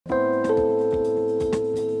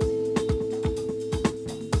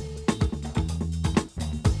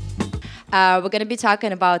We're going to be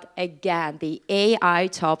talking about, again, the AI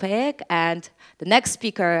topic. And the next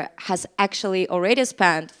speaker has actually already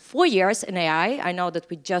spent 4 years in AI. I know that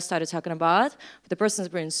we just started talking about, but the person has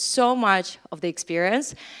been so much of the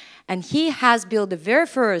experience. And he has built the very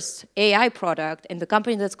first AI product in the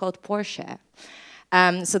company that's called Porsche.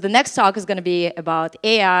 So the next talk is going to be about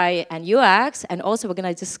AI and UX, and also we're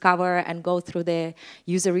going to discover and go through the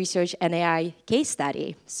user research and AI case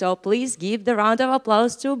study. So please give the round of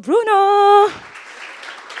applause to Bruno.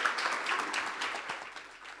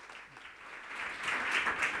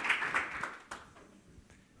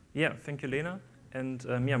 Yeah, thank you, Lena. And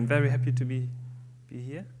yeah, I'm very happy to be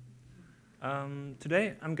here.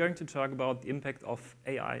 Today, I'm going to talk about the impact of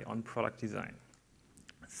AI on product design.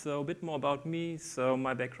 So a bit more about me. So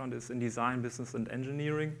my background is in design, business, and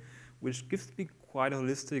engineering, which gives me quite a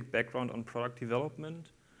holistic background on product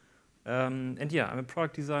development. And yeah, I'm a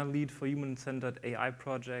product design lead for human-centered AI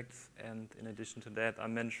projects. And in addition to that,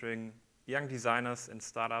 I'm mentoring young designers and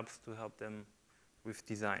startups to help them with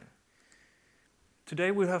design.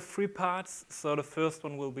 Today we'll have 3 parts. So the first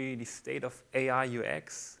one will be the state of AI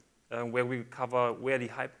UX, where we cover where the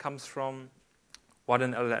hype comes from, what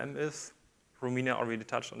an LLM is. Romina already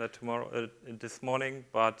touched on that this morning,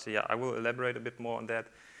 but yeah, I will elaborate a bit more on that.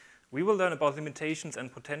 We will learn about limitations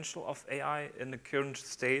and potential of AI in the current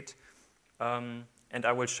state, and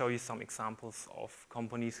I will show you some examples of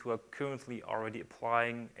companies who are currently already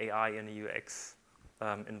applying AI in a UX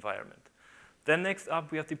environment. Then next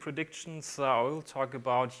up, we have the predictions. So I will talk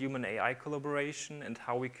about human-AI collaboration and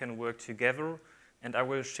how we can work together. And I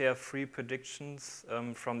will share 3 predictions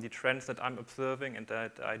from the trends that I'm observing and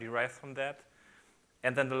that I derive from that.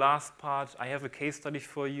 And then the last part, I have a case study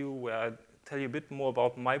for you where I tell you a bit more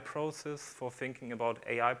about my process for thinking about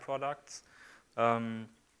AI products.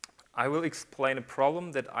 I will explain a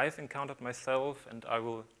problem that I've encountered myself, and I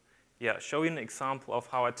will show you an example of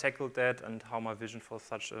how I tackled that and how my vision for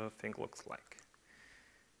such a thing looks like.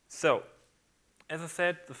 So, as I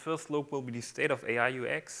said, the first look will be the state of AI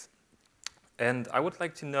UX. And I would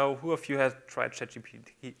like to know who of you has tried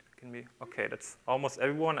ChatGPT. Okay, that's almost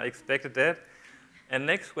everyone. I expected that. And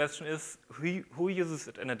next question is, who uses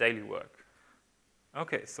it in a daily work?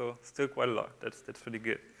 Okay, so still quite a lot. That's pretty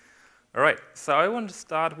good. All right, so I want to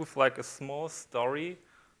start with like a small story.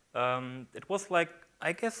 It was like,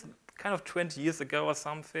 I guess, kind of 20 years ago or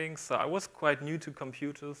something. So I was quite new to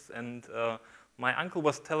computers, and my uncle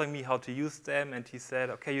was telling me how to use them, and he said,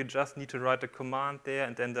 okay, you just need to write a command there,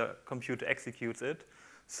 and then the computer executes it.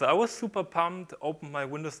 So I was super pumped, opened my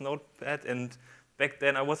Windows Notepad, and back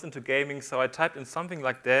then I was into gaming, so I typed in something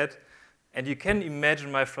like that, and you can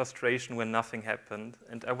imagine my frustration when nothing happened.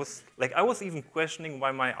 And I was even questioning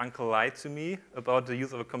why my uncle lied to me about the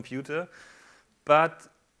use of a computer. But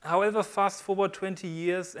however, fast forward 20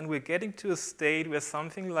 years, and we're getting to a state where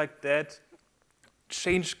something like that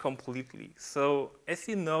changed completely. So as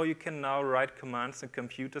you know, you can now write commands in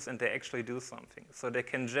computers, and they actually do something. So they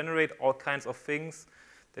can generate all kinds of things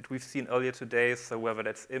that we've seen earlier today, so whether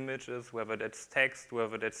that's images, whether that's text,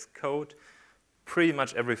 whether that's code, pretty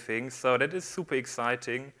much everything. So that is super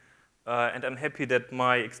exciting, and I'm happy that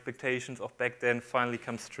my expectations of back then finally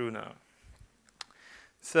comes true now.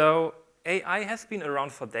 So AI has been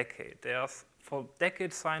around for decades. For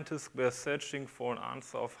decades, scientists were searching for an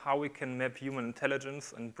answer of how we can map human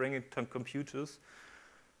intelligence and bring it to computers.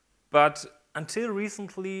 But until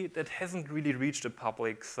recently, that hasn't really reached the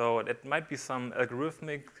public. So that might be some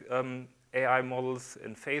algorithmic AI models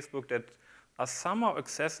in Facebook that are somehow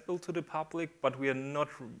accessible to the public, but we are not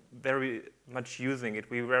very much using it.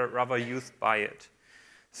 We were rather used by it.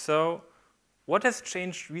 So what has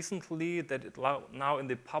changed recently that now in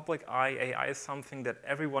the public eye, AI is something that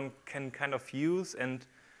everyone can kind of use and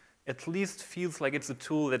at least feels like it's a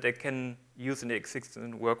tool that they can use in the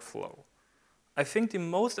existing workflow. I think the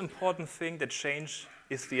most important thing that changed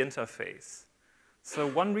is the interface. So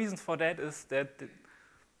one reason for that is that,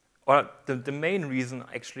 the main reason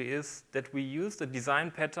actually is that we use the design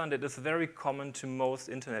pattern that is very common to most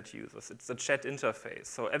internet users. It's the chat interface.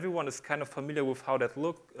 So everyone is kind of familiar with how that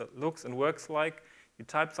looks and works like. You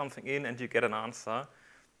type something in and you get an answer.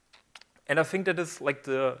 And I think that is like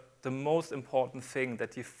the most important thing,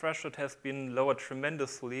 that the threshold has been lowered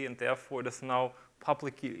tremendously, and therefore it is now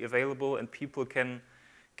publicly available, and people can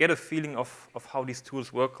get a feeling of how these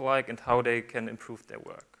tools work like and how they can improve their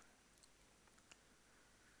work.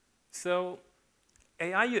 So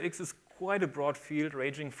AI UX is quite a broad field,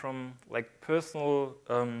 ranging from like personal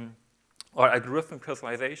or algorithmic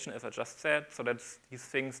personalization, as I just said. So that's these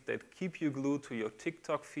things that keep you glued to your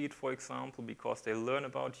TikTok feed, for example, because they learn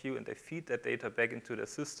about you and they feed that data back into their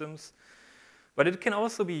systems. But it can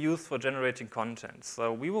also be used for generating content.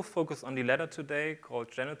 So we will focus on the latter today,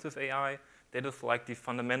 called generative AI. That is like the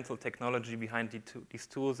fundamental technology behind these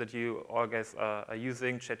tools that you all guys are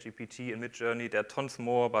using, ChatGPT and Midjourney. There are tons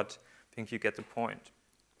more, but I think you get the point.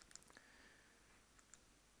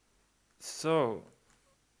 So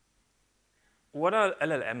what are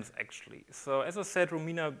LLMs actually? So as I said,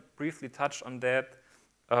 Romina briefly touched on that.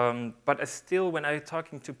 But I still, when I'm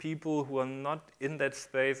talking to people who are not in that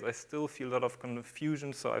space, I still feel a lot of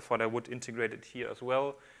confusion, so I thought I would integrate it here as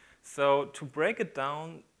well. So to break it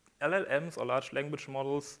down, LLMs, or large language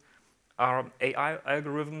models, are AI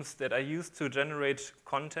algorithms that are used to generate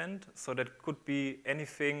content. So that could be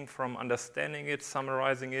anything from understanding it,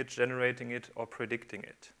 summarizing it, generating it, or predicting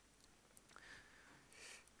it.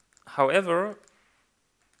 However,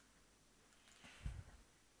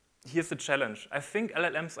 here's the challenge. I think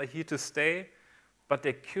LLMs are here to stay, but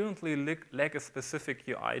they currently lack a specific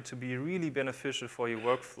UI to be really beneficial for your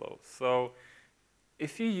workflow. So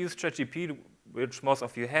if you use ChatGPT, which most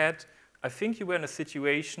of you had, I think you were in a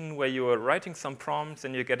situation where you were writing some prompts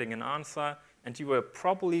and you're getting an answer, and you were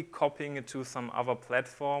probably copying it to some other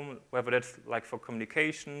platform, whether that's like for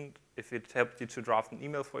communication, if it helped you to draft an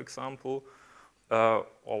email, for example,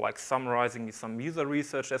 or like summarizing some user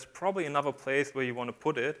research. There's probably another place where you want to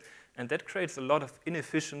put it, and that creates a lot of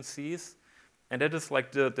inefficiencies, and that is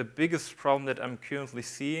like the biggest problem that I'm currently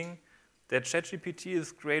seeing, that ChatGPT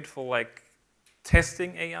is great for like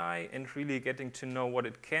testing AI and really getting to know what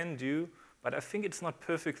it can do, but I think it's not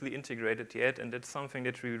perfectly integrated yet, and that's something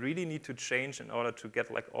that we really need to change in order to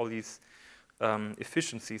get like all these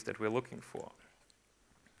efficiencies that we're looking for.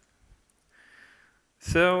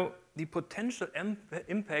 So the potential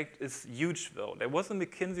impact is huge, though. There was a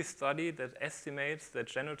McKinsey study that estimates that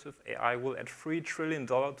generative AI will add $3 trillion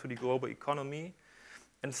to the global economy,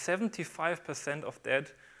 and 75% of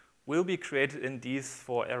that will be created in these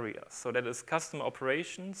 4 areas. So that is customer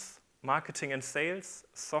operations, marketing and sales,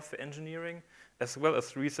 software engineering, as well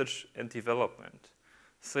as research and development.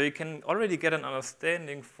 So you can already get an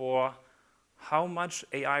understanding for how much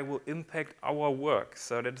AI will impact our work.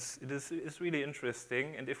 So it's really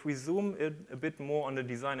interesting. And if we zoom in a bit more on the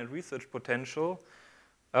design and research potential,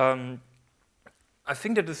 I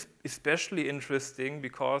think that is especially interesting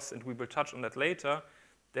because, and we will touch on that later,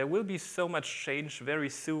 there will be so much change very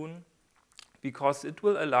soon because it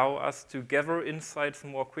will allow us to gather insights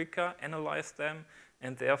more quicker, analyze them,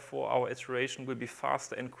 and therefore our iteration will be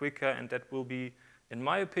faster and quicker, and that will be, in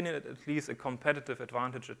my opinion, at least a competitive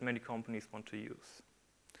advantage that many companies want to use.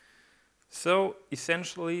 So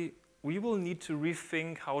essentially, we will need to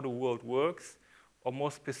rethink how the world works, or more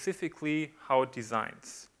specifically, how it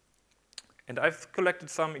designs. And I've collected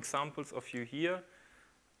some examples of you here.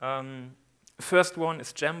 First one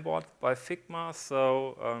is Jamboard by Figma.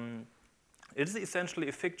 So it is essentially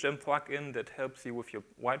a FigJam plugin that helps you with your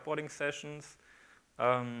whiteboarding sessions.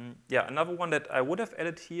 Another one that I would have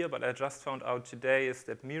added here, but I just found out today, is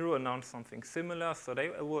that Miro announced something similar. So they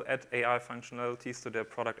will add AI functionalities to their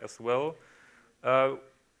product as well,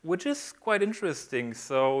 which is quite interesting.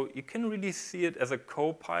 So you can really see it as a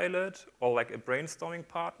co-pilot or like a brainstorming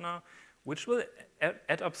partner, which will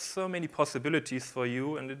add up so many possibilities for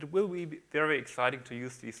you, and it will be very exciting to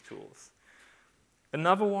use these tools.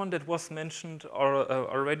 Another one that was mentioned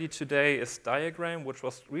already today is Diagram, which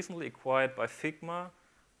was recently acquired by Figma.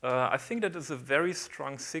 I think that is a very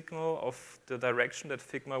strong signal of the direction that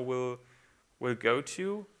Figma will go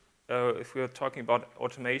to if we are talking about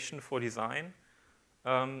automation for design.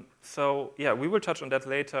 We will touch on that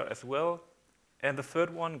later as well. And the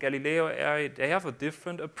third one, Galileo AI, they have a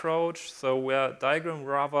different approach. So where Diagram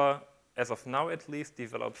rather, as of now at least,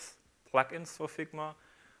 develops plugins for Figma,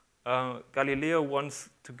 Galileo wants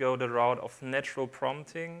to go the route of natural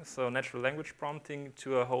prompting, so natural language prompting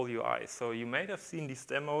to a whole UI. So you may have seen these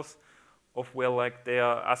demos of where like they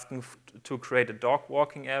are asking to create a dog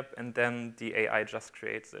walking app, and then the AI just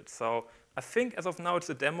creates it. So I think as of now it's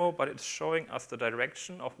a demo, but it's showing us the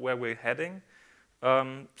direction of where we're heading.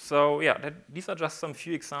 These are just some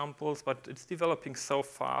few examples, but it's developing so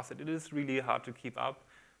fast that it is really hard to keep up.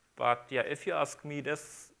 But yeah, if you ask me,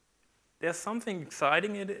 there's something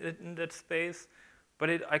exciting in that space,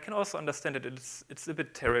 but I can also understand that it's a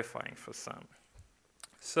bit terrifying for some.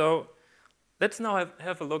 So let's now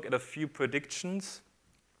have a look at a few predictions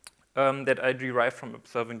that I derive from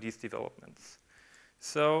observing these developments.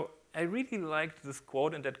 So I really liked this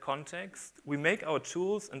quote in that context. We make our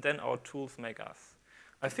tools, and then our tools make us.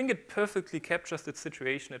 I think it perfectly captures the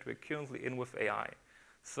situation that we're currently in with AI.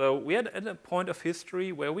 So we are at a point of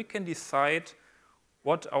history where we can decide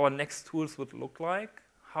what our next tools would look like,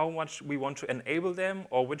 how much we want to enable them,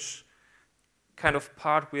 or which kind of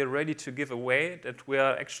part we are ready to give away, that we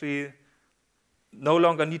are actually no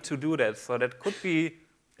longer need to do that. So that could be,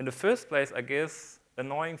 in the first place, I guess,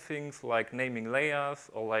 annoying things like naming layers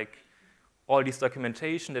or like all this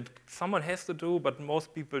documentation that someone has to do, but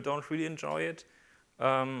most people don't really enjoy it.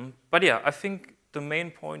 But yeah, I think the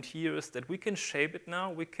main point here is that we can shape it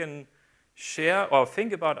now. We can share or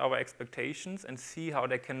think about our expectations and see how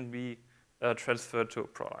they can be transferred to a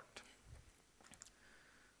product.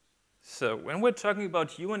 So when we're talking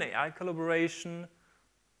about human AI collaboration,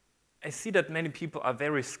 I see that many people are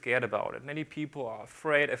very scared about it. Many people are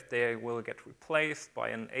afraid if they will get replaced by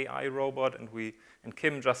an AI robot, and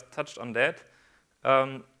Kim just touched on that.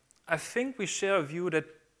 I think we share a view that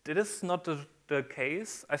that is not the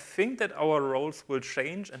case. I think that our roles will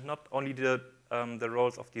change, and not only the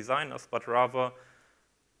roles of designers, but rather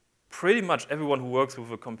pretty much everyone who works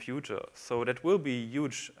with a computer. So that will be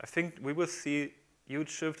huge. I think we will see huge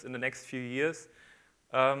shifts in the next few years.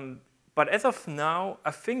 But as of now,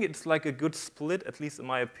 I think it's like a good split, at least in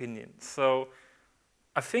my opinion. So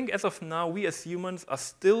I think as of now, we as humans are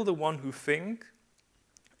still the one who think,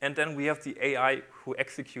 and then we have the AI who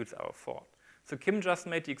executes our thought. So Kim just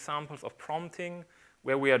made the examples of prompting,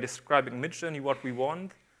 where we are describing mid-journey what we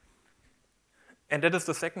want. And that is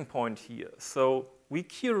the second point here. So we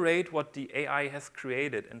curate what the AI has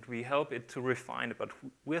created, and we help it to refine it, but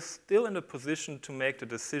we're still in a position to make the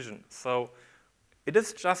decision. So it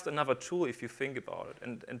is just another tool if you think about it.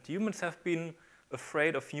 And humans have been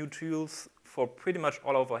afraid of new tools for pretty much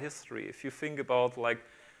all of our history. If you think about like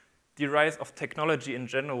the rise of technology in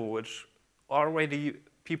general, which already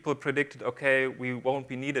people predicted, okay, we won't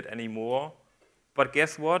be needed anymore. But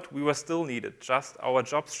guess what? We were still needed, just our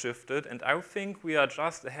jobs shifted. And I think we are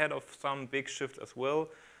just ahead of some big shift as well.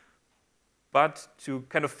 But to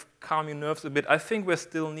kind of calm your nerves a bit, I think we're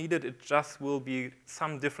still needed. It just will be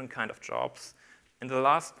some different kind of jobs. And the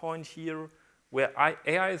last point here, where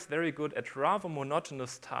AI is very good at rather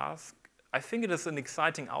monotonous tasks, I think it is an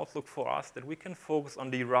exciting outlook for us that we can focus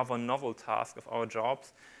on the rather novel task of our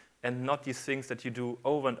jobs and not these things that you do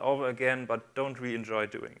over and over again but don't really enjoy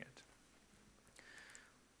doing it.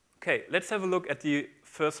 Okay, let's have a look at the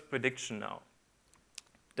first prediction now.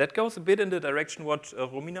 That goes a bit in the direction what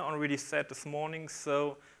Romina already said this morning.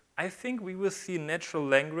 So I think we will see natural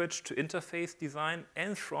language to interface design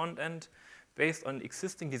and front end based on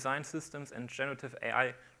existing design systems and generative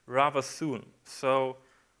AI rather soon. So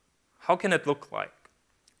how can it look like?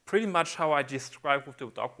 Pretty much how I described with the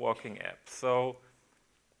dog walking app. So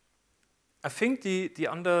I think the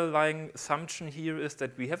underlying assumption here is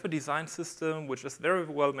that we have a design system which is very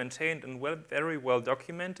well maintained and very well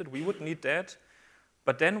documented. We would need that.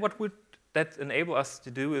 But then what would that enable us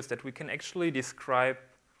to do is that we can actually describe,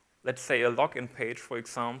 let's say, a login page, for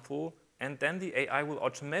example, and then the AI will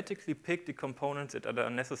automatically pick the components that are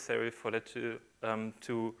necessary for that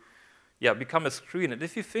to become a screen. And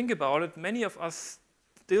if you think about it, many of us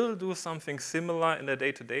still do something similar in a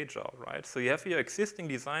day-to-day job, right? So you have your existing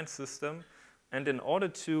design system, and in order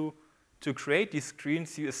to create these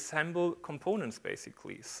screens, you assemble components,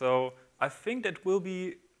 basically. So I think that will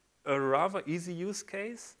be a rather easy use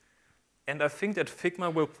case, and I think that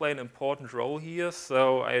Figma will play an important role here.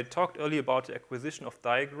 So I talked earlier about the acquisition of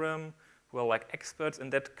Diagram, who are like experts in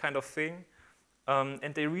that kind of thing.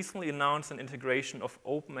 And they recently announced an integration of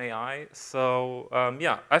OpenAI. So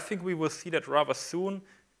I think we will see that rather soon.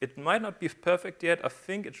 It might not be perfect yet. I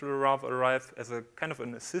think it will rather arrive as a kind of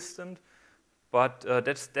an assistant. But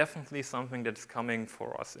that's definitely something that's coming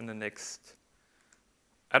for us in the next,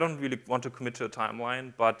 I don't really want to commit to a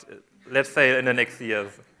timeline, but let's say in the next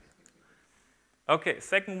years. Okay,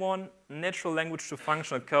 second one, natural language to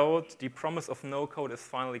functional code. The promise of no code is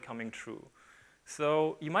finally coming true.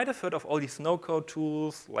 So you might have heard of all these no-code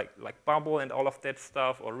tools like Bubble and all of that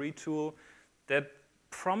stuff, or Retool, that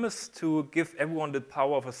promise to give everyone the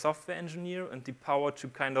power of a software engineer and the power to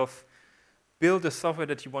kind of build the software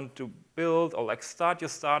that you want to build, or like start your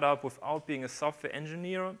startup without being a software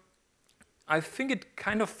engineer. I think it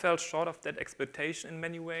kind of fell short of that expectation in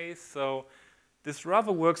many ways. So this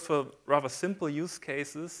rather works for rather simple use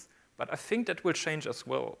cases, but I think that will change as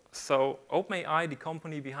well. So OpenAI, the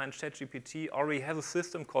company behind ChatGPT, already has a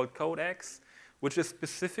system called Codex, which is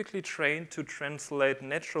specifically trained to translate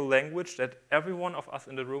natural language that every one of us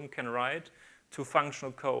in the room can write to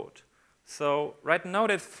functional code. So right now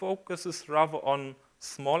that focuses rather on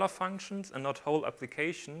smaller functions and not whole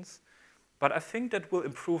applications, but I think that will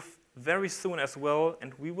improve very soon as well,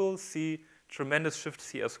 and we will see tremendous shifts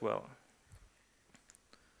here as well.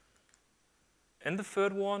 And the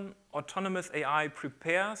third one, autonomous AI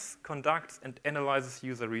prepares, conducts, and analyzes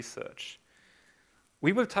user research.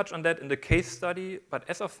 We will touch on that in the case study, but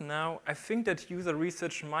as of now, I think that user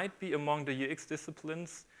research might be among the UX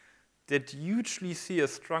disciplines that hugely see a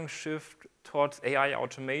strong shift towards AI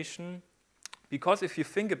automation, because if you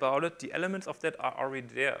think about it, the elements of that are already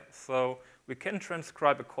there. So we can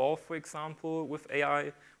transcribe a call, for example, with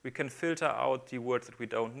AI. We can filter out the words that we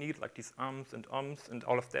don't need, like these ums and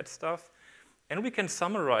all of that stuff. And we can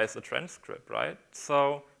summarize a transcript, right?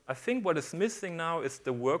 So I think what is missing now is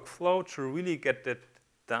the workflow to really get that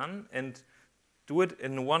done and do it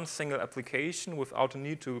in one single application without the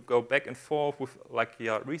need to go back and forth with like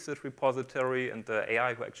your research repository and the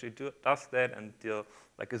AI who actually does that, and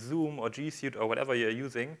like a Zoom or G Suite or whatever you're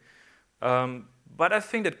using. But I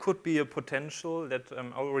think that could be a potential that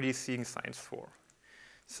I'm already seeing signs for.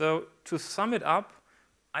 So to sum it up,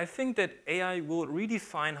 I think that AI will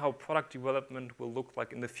redefine how product development will look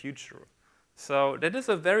like in the future. So that is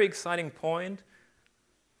a very exciting point.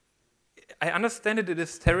 I understand it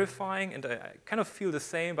is terrifying, and I kind of feel the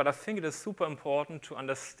same, but I think it is super important to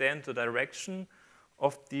understand the direction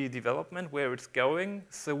of the development, where it's going,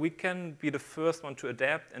 so we can be the first one to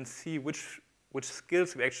adapt and see which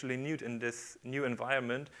skills we actually need in this new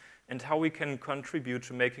environment and how we can contribute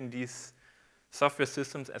to making these software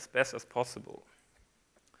systems as best as possible.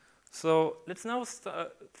 So let's now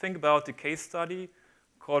think about the case study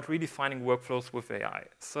called Redefining Workflows with AI.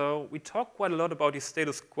 So we talked quite a lot about the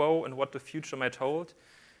status quo and what the future might hold.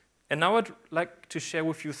 And now I'd like to share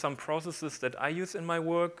with you some processes that I use in my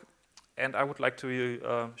work, and I would like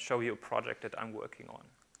to show you a project that I'm working on.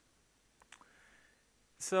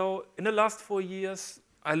 So in the last 4 years,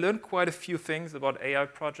 I learned quite a few things about AI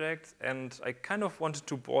projects, and I kind of wanted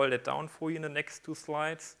to boil it down for you in the next 2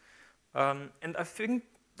 slides. And I think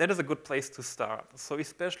that is a good place to start. So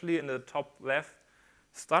especially in the top left,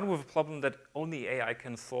 start with a problem that only AI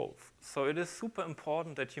can solve. So it is super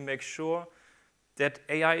important that you make sure that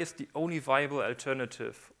AI is the only viable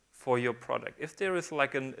alternative for your product. If there is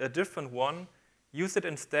like a different one, use it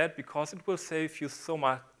instead, because it will save you so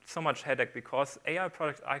much headache, because AI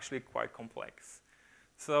products are actually quite complex.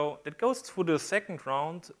 So it goes through the second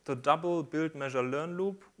round, the double build, measure, learn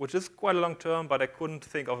loop, which is quite a long term, but I couldn't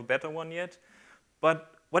think of a better one yet.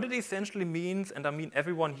 But what it essentially means, and I mean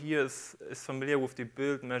everyone here is familiar with the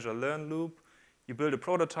build, measure, learn loop. You build a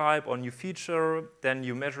prototype or new feature, then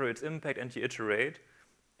you measure its impact and you iterate.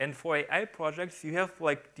 And for AI projects, you have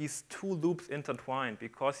like these 2 loops intertwined,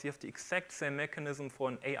 because you have the exact same mechanism for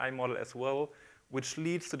an AI model as well, which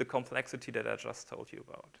leads to the complexity that I just told you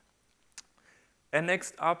about. And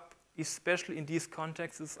next up, especially in these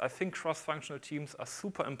contexts, I think cross-functional teams are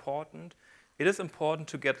super important. It is important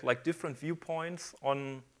to get like different viewpoints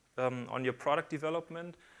on your product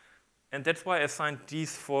development, and that's why I assigned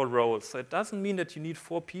these 4 roles. So it doesn't mean that you need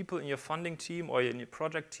 4 people in your funding team or in your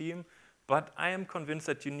project team, but I am convinced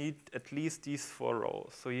that you need at least these 4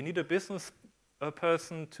 roles. So you need a business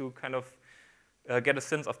person to kind of get a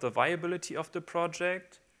sense of the viability of the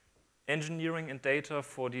project, engineering and data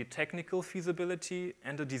for the technical feasibility,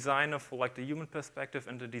 and a designer for like the human perspective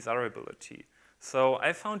and the desirability. So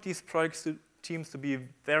I found these project teams to be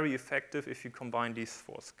very effective if you combine these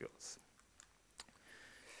 4 skills.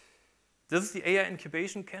 This is the AI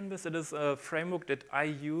incubation canvas. It is a framework that I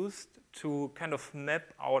used to kind of map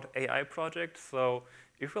out AI projects. So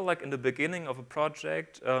if we're like in the beginning of a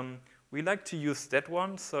project, we like to use that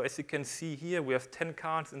one. So as you can see here, we have 10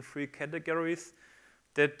 cards in 3 categories.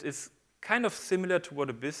 That is kind of similar to what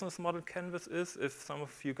a business model canvas is, if some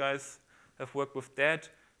of you guys have worked with that,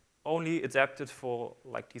 only adapted for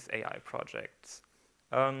like these AI projects.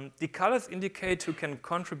 The colors indicate who can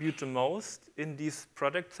contribute the most in these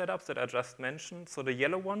project setups that I just mentioned. So the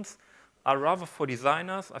yellow ones are rather for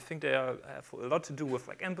designers. I think they have a lot to do with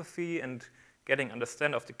like empathy and getting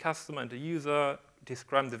understanding of the customer and the user,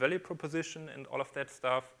 describe the value proposition and all of that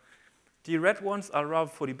stuff. The red ones are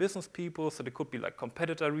rather for the business people, so they could be like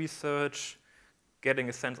competitor research, getting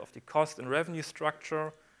a sense of the cost and revenue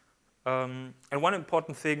structure. And one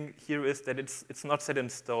important thing here is that it's not set in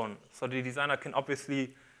stone. So the designer can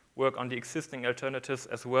obviously work on the existing alternatives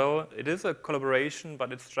as well. It is a collaboration,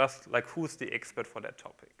 but it's just like who's the expert for that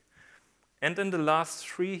topic. And then the last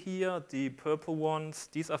 3 here, the purple ones,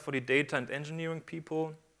 these are for the data and engineering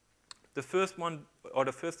people. The first one, or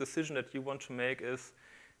the first decision that you want to make is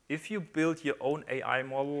if you build your own AI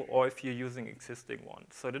model or if you're using existing one.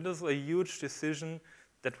 So that is a huge decision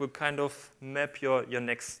that will kind of map your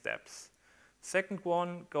next steps. Second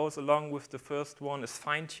one goes along with the first one is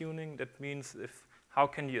fine-tuning. That means how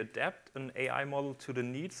can you adapt an AI model to the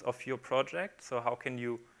needs of your project? So how can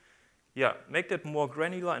you make that more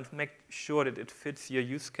granular and make sure that it fits your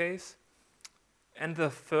use case? And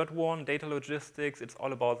the third one, data logistics, it's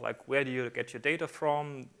all about like where do you get your data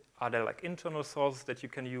from? Are there like internal sources that you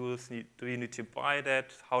can use? Do you need to buy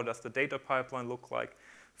that? How does the data pipeline look like?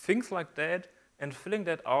 Things like that. And filling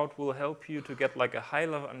that out will help you to get like a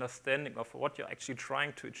high-level understanding of what you're actually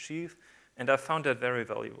trying to achieve. And I found that very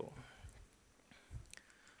valuable.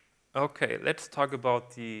 Okay, let's talk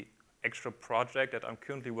about the extra project that I'm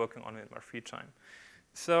currently working on in my free time.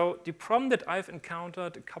 So the problem that I've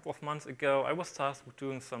encountered a couple of months ago, I was tasked with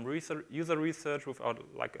doing some user research with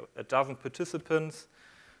like a dozen participants.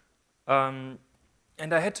 And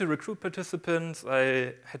I had to recruit participants.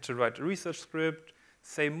 I had to write a research script,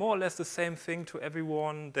 say more or less the same thing to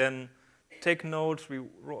everyone, then take notes,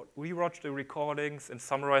 rewatch the recordings, and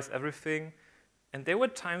summarize everything. And there were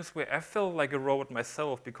times where I felt like a robot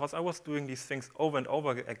myself because I was doing these things over and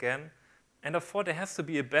over again. And I thought there has to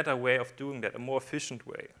be a better way of doing that, a more efficient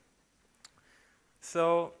way.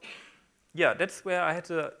 So yeah, that's where I had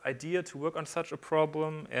the idea to work on such a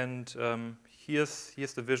problem. And here's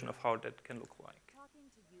the vision of how that can look like.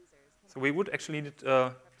 So we would actually need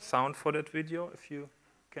sound for that video, if you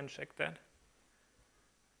can check that.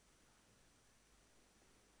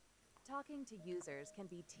 Talking to users can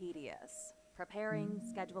be tedious. Preparing,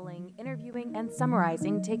 scheduling, interviewing, and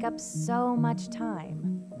summarizing take up so much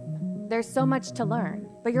time. There's so much to learn,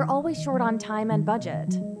 but you're always short on time and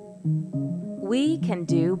budget. We can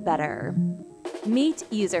do better. Meet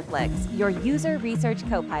UserFlix, your user research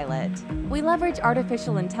co-pilot. We leverage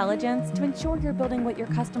artificial intelligence to ensure you're building what your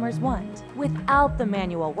customers want without the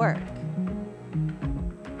manual work.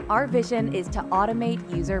 Our vision is to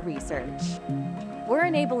automate user research. We're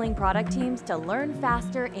enabling product teams to learn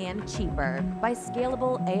faster and cheaper by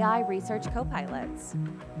scalable AI research co-pilots.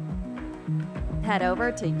 Head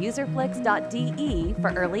over to userflix.de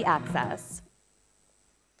for early access.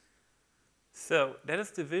 So that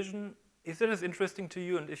is the vision. If that is interesting to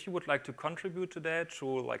you, and if you would like to contribute to that, to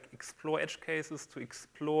like explore edge cases, to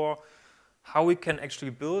explore how we can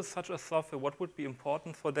actually build such a software, what would be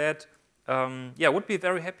important for that, yeah, would be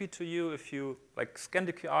very happy to you if you like scan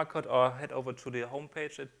the QR code or head over to the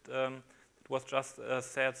homepage. It was just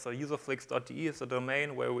said. So userflix.de is a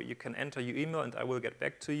domain where you can enter your email, and I will get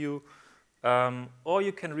back to you. Or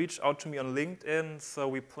you can reach out to me on LinkedIn. So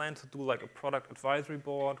we plan to do like a product advisory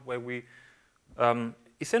board where we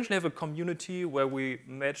essentially have a community where we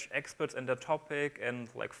match experts and their topic and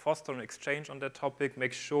like foster an exchange on that topic,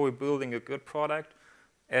 make sure we're building a good product.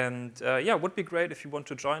 And yeah, it would be great if you want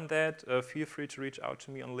to join that. Feel free to reach out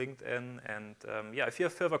to me on LinkedIn. And yeah, if you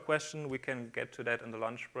have further questions, we can get to that in the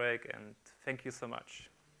lunch break. And thank you so much.